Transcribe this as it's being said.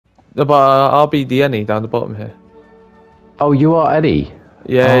No, but I'll be the Any down the bottom here. Oh, you are Eddie?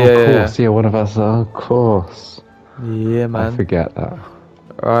 Yeah, oh, yeah, of yeah. course. Yeah, one of us. Of course. Yeah, man. I forget that.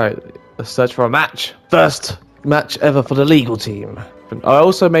 Alright, let's search for a match. First match ever for the legal team. I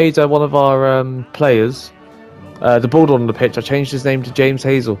also made one of our players, the bald on the pitch, I changed his name to James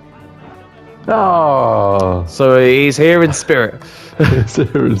Hazel. Oh. So he's here in spirit. He's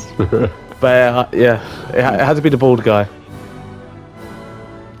here in spirit. But yeah, it had to be the bald guy.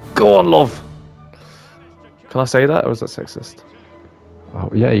 Go on, love. Can I say that, or is that sexist? Oh,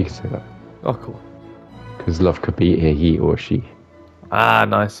 yeah, you can say that. Oh, cool. Because love could be a he or she. Ah,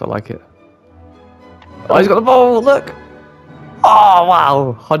 nice. I like it. Oh, he's got the ball. Look. Oh,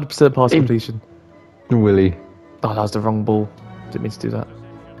 wow. 100% pass completion. Willie. Oh, that was the wrong ball. Didn't mean to do that.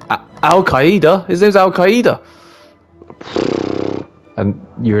 Al Qaeda. His name's Al Qaeda. And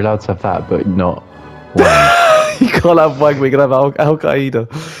you're allowed to have that, but not one. You can't have one. We can have Al Qaeda.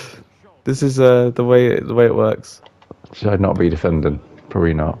 This is the way it works. Should I not be defending?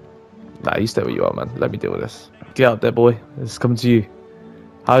 Probably not. Nah, you stay where you are, man. Let me deal with this. Get out there, boy. It's coming to you.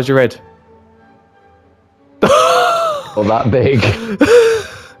 How's your head? Not that big.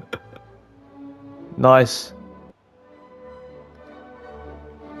 Nice.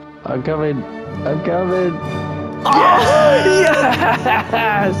 I'm coming. I'm coming. Oh,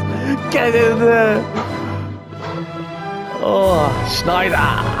 yes! Get in there. Oh, Schneider.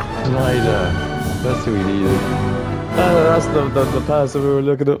 Schneider. That's who we needed. That's the person we were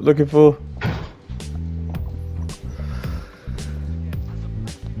looking for.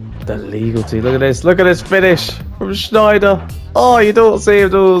 The legal team. Look at this. Look at this finish from Schneider. Oh, you don't see him,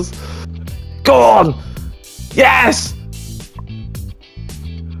 those. Go on. Yes.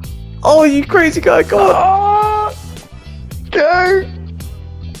 Oh, you crazy guy. Go on. Oh, go.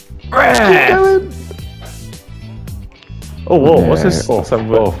 Keep going. Oh, whoa. What's this? Oh,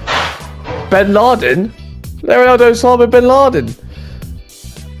 oh. Ben Laden? Leonardo Osama Bin Laden.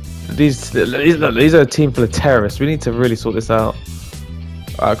 These are a team full of terrorists. We need to really sort this out.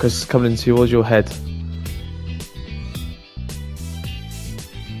 Alright, Chris, coming in towards your head.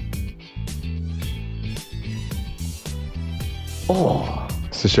 Oh,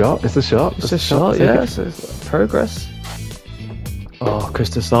 It's a shot. It's a shot. it's a shot. Yeah, it's progress. Oh, Chris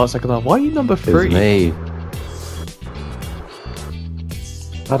to start second half. Why are you number 3? It's me.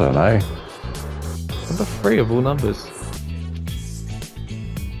 I don't know. Number 3 of all numbers.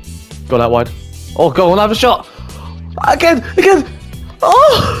 Go that wide. Oh, go on, have a shot. Again.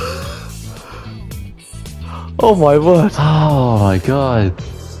 Oh! Oh my word. Oh my god.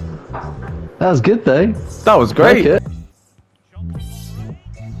 That was good though. That was great. Like it.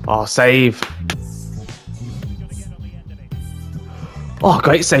 Oh, save. Oh,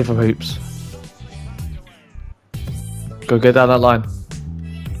 great save from Hoops. Go get down that line.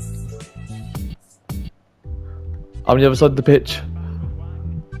 I'm on the other side of the pitch.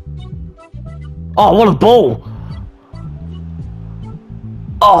 Oh, what a ball!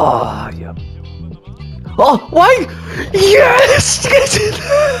 Oh, yeah. Oh, wait! Yes! Get in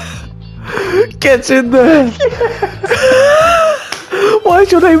there! Get in there! Why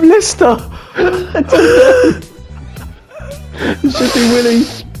is your name Lister? I don't know. It should be Willie.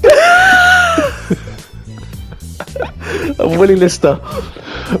 Willie Lister.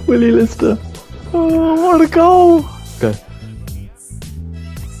 Willie Lister. Oh, what a goal! Go.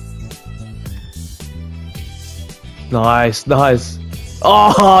 Nice, nice.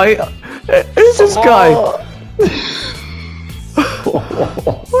 Oh, who's this guy?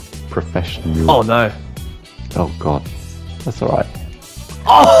 Professional. Oh no. Oh god. That's alright.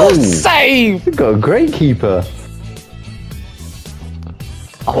 Oh, Ooh. save! You've got a great keeper.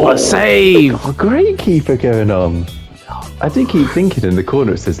 Oh, what a save! Got a great keeper going on. I do keep thinking in the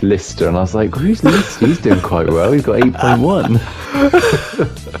corner it says Lister, and I was like, who's Lister? He's doing quite well. He's got 8.1.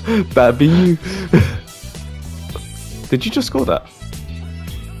 That'd be you. Did you just score that?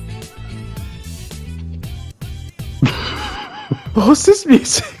 What's this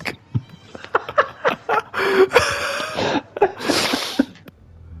music?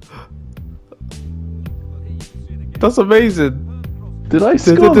 That's amazing. Did I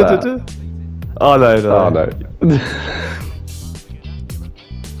score that? Oh no, no. Oh no.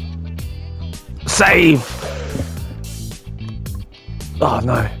 Save! Oh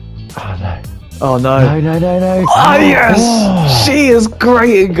no. Oh no. Oh no. No. Oh yes! Oh. She is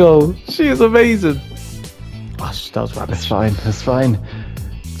great in goal. She is amazing. Oh, that was rubbish. That's fine. That's fine.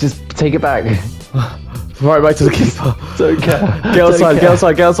 Just take it back. Right back to the keeper. Don't care. Get outside, get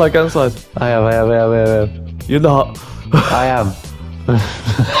outside, get outside, get outside. I am. You're not. I am.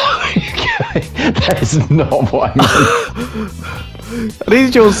 That is not what I meant. I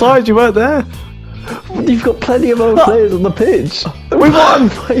needed you on side. You weren't there. You've got plenty of other players on the pitch. We won.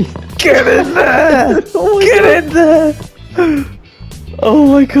 Get in there. Get in there. Oh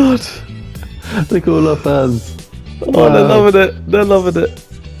my god. Look at all our fans. Oh, they're loving it. They're loving it.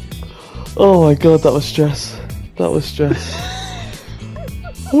 Oh my god, that was stress. That was stress.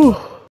 Whew.